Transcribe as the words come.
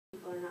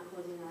People are not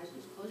closing their eyes.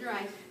 Just close your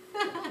eyes.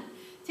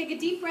 Take a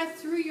deep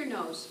breath through your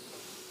nose.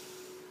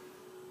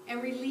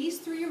 And release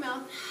through your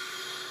mouth.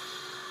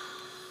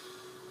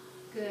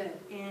 Good.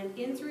 And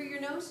in through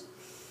your nose.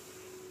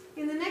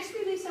 In the next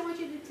release, I want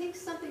you to take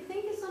something,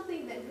 think of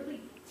something that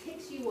really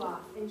ticks you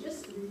off, and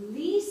just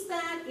release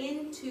that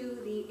into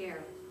the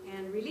air.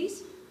 And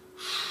release.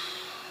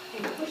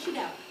 And push it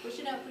out. Push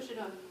it out, push it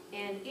out.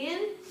 And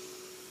in.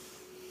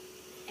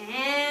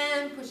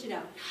 And push it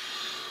out.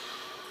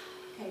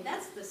 Okay,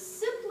 that's the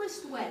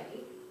simplest way.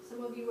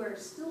 Some of you are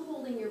still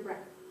holding your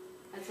breath.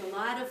 That's a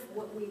lot of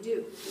what we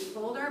do. We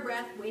hold our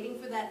breath, waiting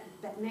for that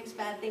next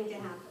bad thing to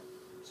happen.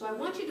 So I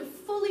want you to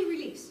fully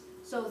release.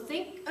 So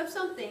think of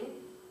something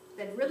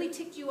that really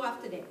ticked you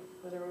off today,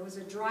 whether it was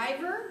a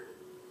driver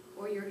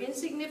or your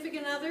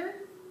insignificant other,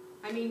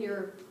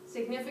 your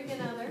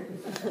significant other,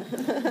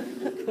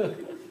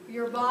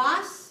 your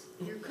boss,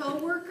 your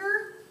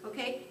coworker,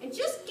 okay? And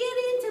just get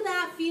into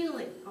that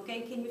feeling,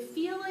 okay? Can you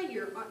feel it?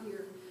 Your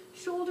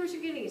shoulders are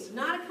getting, it's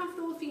not a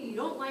comfortable feeling, you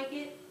don't like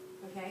it,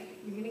 okay?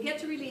 You're going to get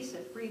to release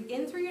it. Breathe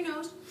in through your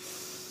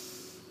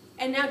nose,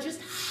 and now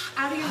just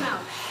out of your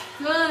mouth.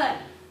 Good,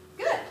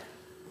 good,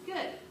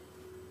 good.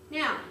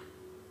 Now,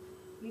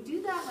 you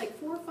do that like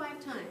 4 or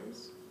 5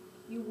 times,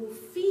 you will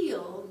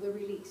feel the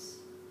release.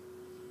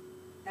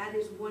 That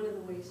is one of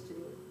the ways to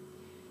do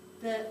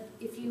it.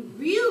 If you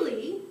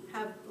really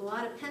have a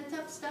lot of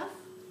pent-up stuff,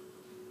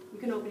 you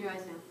can open your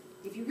eyes now.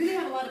 If you really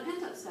have a lot of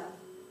pent-up stuff,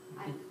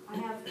 I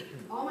have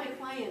all my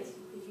clients,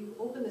 if you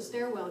open the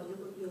stairwell,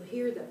 you'll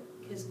hear them.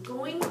 Because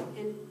going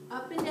and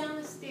up and down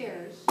the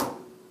stairs,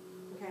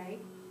 okay,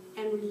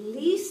 and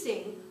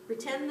releasing,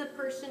 pretend the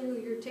person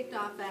who you're ticked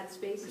off at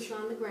space is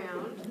on the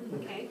ground,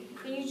 okay,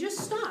 and you just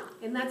stop.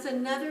 And that's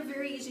another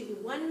very easy, do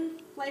 1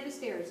 flight of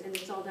stairs and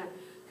it's all done.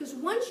 Because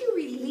once you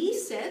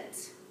release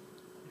it,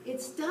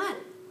 it's done.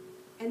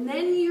 And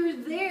then you're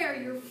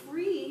there, you're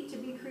free to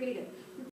be creative.